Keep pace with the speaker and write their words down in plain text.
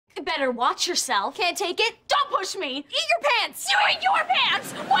You better watch yourself. Can't take it? Don't push me! Eat your pants! You eat your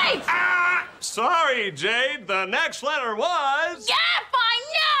pants! Wait! Sorry, Jade. The next letter was... Yeah, fine,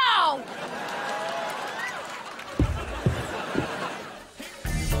 no!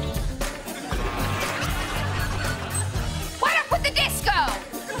 What up with the disco?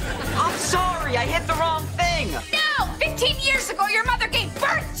 I'm sorry, I hit the wrong thing. No! 15 years ago, your mother gave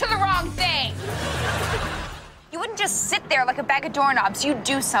birth to the wrong thing! You wouldn't just sit there like a bag of doorknobs. You'd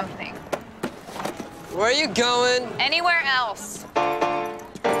do something. Where are you going? Anywhere else.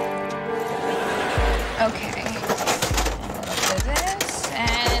 Okay. Do this,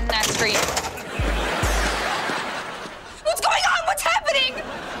 and that's for you. What's going on? What's happening?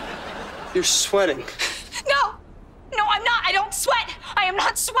 You're sweating. No! No, I'm not. I don't sweat. I am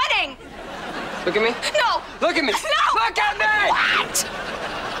not sweating. Look at me. No! Look at me. No! Look at me! What?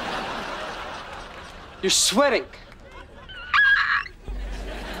 You're sweating.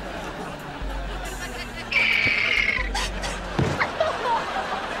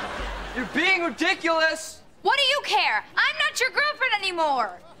 You're being ridiculous. What do you care? I'm not your girlfriend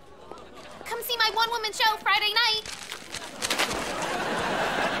anymore. Come see my one-woman show Friday night.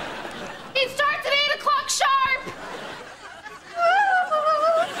 It starts at 8 o'clock sharp.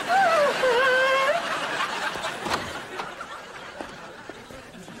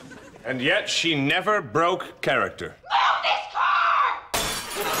 And yet she never broke character. Move this car!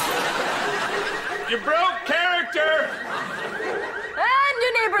 You broke character! And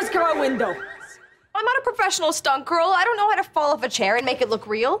your neighbor's car window. I'm not a professional stunt girl. I don't know how to fall off a chair and make it look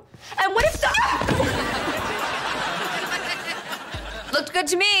real. And what if the... Looked good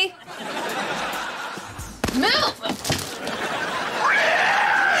to me. Move!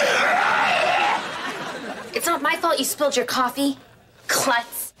 It's not my fault you spilled your coffee.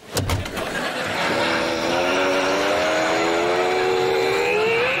 Klutz.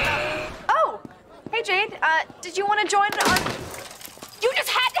 Hey, Jade, did you want to join our... You just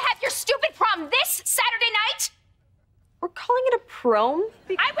had to have your stupid prom this Saturday night? We're calling it a prom?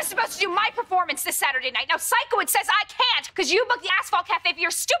 I was supposed to do my performance this Saturday night. Now, Psycho, it says I can't because you booked the Asphalt Cafe for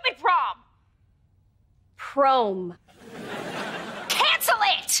your stupid prom. Prom. Cancel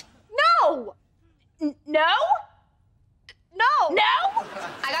it! No! No? No! No?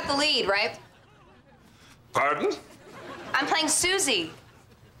 I got the lead, right? Pardon? I'm playing Susie,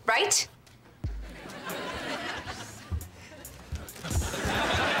 right?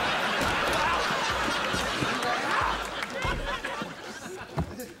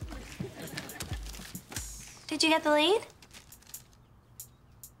 Did you get the lead?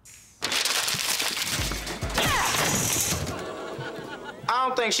 I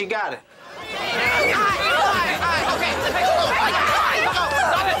don't think she got it.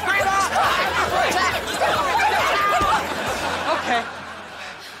 Okay.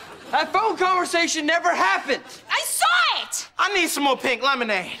 That phone conversation never happened. I saw it! I need some more pink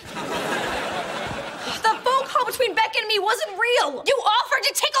lemonade. The phone call between Beck and me wasn't real. You offered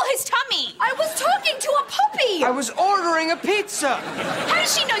to tickle his tummy. I was talking to a puppy. I was ordering a pizza. How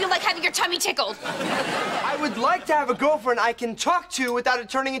does she know you like having your tummy tickled? I would like to have a girlfriend I can talk to without it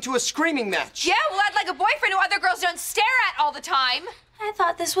turning into a screaming match. Yeah, well, I'd like a boyfriend who other girls don't stare at all the time. I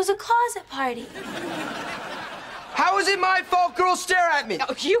thought this was a closet party. How is it my fault girls stare at me?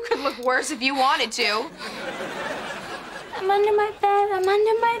 Oh, you could look worse if you wanted to. I'm under my bed, I'm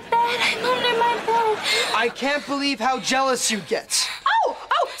under my bed, I'm under my bed. I can't believe how jealous you get. Oh,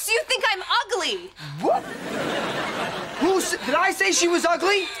 so you think I'm ugly? What? Did I say she was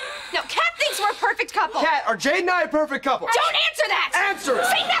ugly? No, Kat thinks we're a perfect couple. Kat, are Jade and I a perfect couple? Don't answer that! Answer it!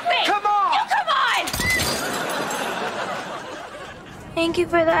 Say nothing! Come on! You come on! Thank you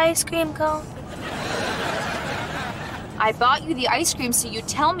for the ice cream cone. I bought you the ice cream so you'd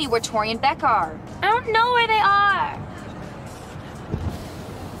tell me where Tori and Beck are. I don't know where they are.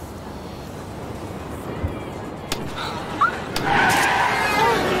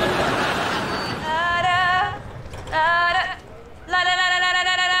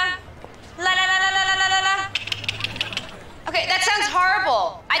 Okay, that sounds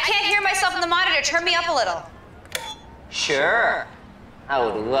horrible. I can't hear myself in the monitor. Turn me up a little. Sure. I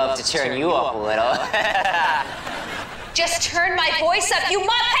would love to turn you up a little. Just turn my voice up, you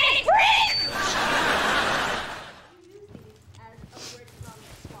mop-headed freak!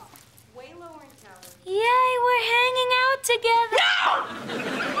 Yay, we're hanging out together.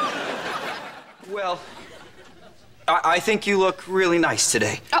 Well, I think you look really nice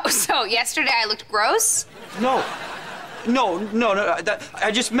today. Oh, so yesterday I looked gross? No.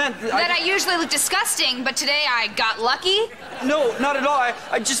 I just meant... That I usually look disgusting, but today I got lucky? No, not at all.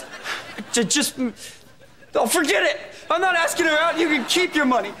 I just... Oh, forget it. I'm not asking her out. You can keep your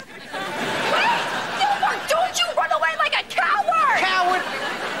money.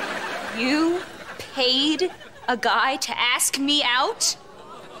 You paid a guy to ask me out?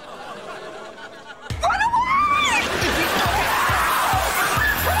 Run away!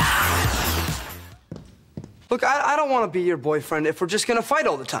 Look, I don't want to be your boyfriend if we're just gonna fight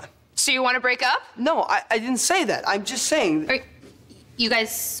all the time. So you want to break up? No, I didn't say that. I'm just saying. You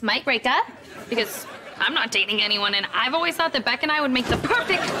guys might break up because I'm not dating anyone, and I've always thought that Beck and I would make the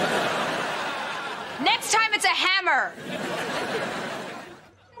perfect. Next time it's a hammer.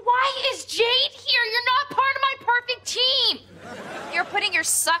 Why is Jade here? You're not part of my perfect team. You're putting your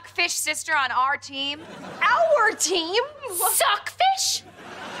suckfish sister on our team? Our team? Suckfish?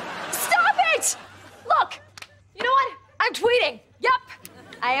 Stop it! Look, you know what? I'm tweeting. Yep.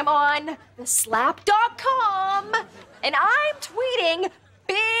 I am on theslap.com, and I'm tweeting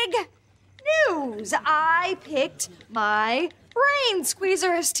big news. I picked my brain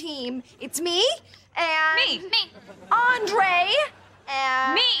squeezers team. It's me and Me. Andre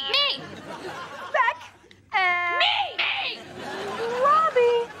and Me. Beck and Me.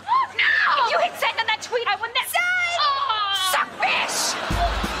 Robbie. No! If you hit send on that tweet, I wouldn't have Send! Suckfish!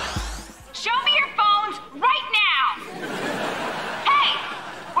 Show me your phones right now. Hey,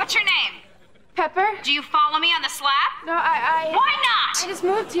 what's your name? Pepper? Do you follow me on the Slap? No, I Why not? I just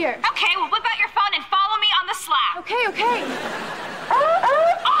moved here. Okay, well, whip out your phone and follow me on the Slap. Okay.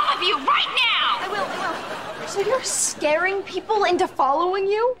 All of you, right now! I will. So you're scaring people into following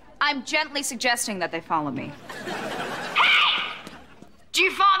you? I'm gently suggesting that they follow me. Hey! Do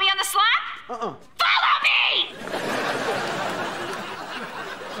you follow me on the Slap? Follow me!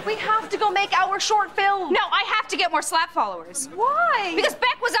 We have to go make our short film. No, I have to get more Slap followers. Why? Because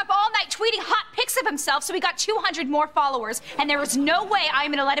Beck was up all night tweeting hot pics of himself, so he got 200 more followers, and there is no way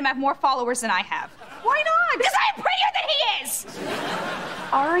I'm gonna let him have more followers than I have. Why not? Because I am prettier than he is!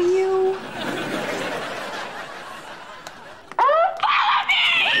 Are you? Follow me!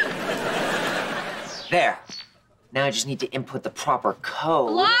 There. Now I just need to input the proper code.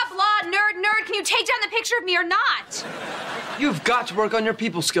 Blah, blah, nerd, can you take down the picture of me or not? You've got to work on your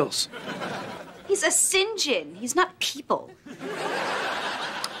people skills. He's a Sinjin. He's not people.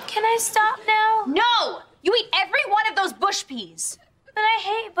 Can I stop now? No! You eat every one of those bush peas. But I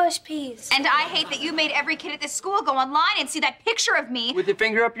hate bush peas. And I hate that you made every kid at this school go online and see that picture of me. With your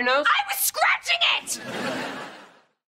finger up your nose? I was scratching it!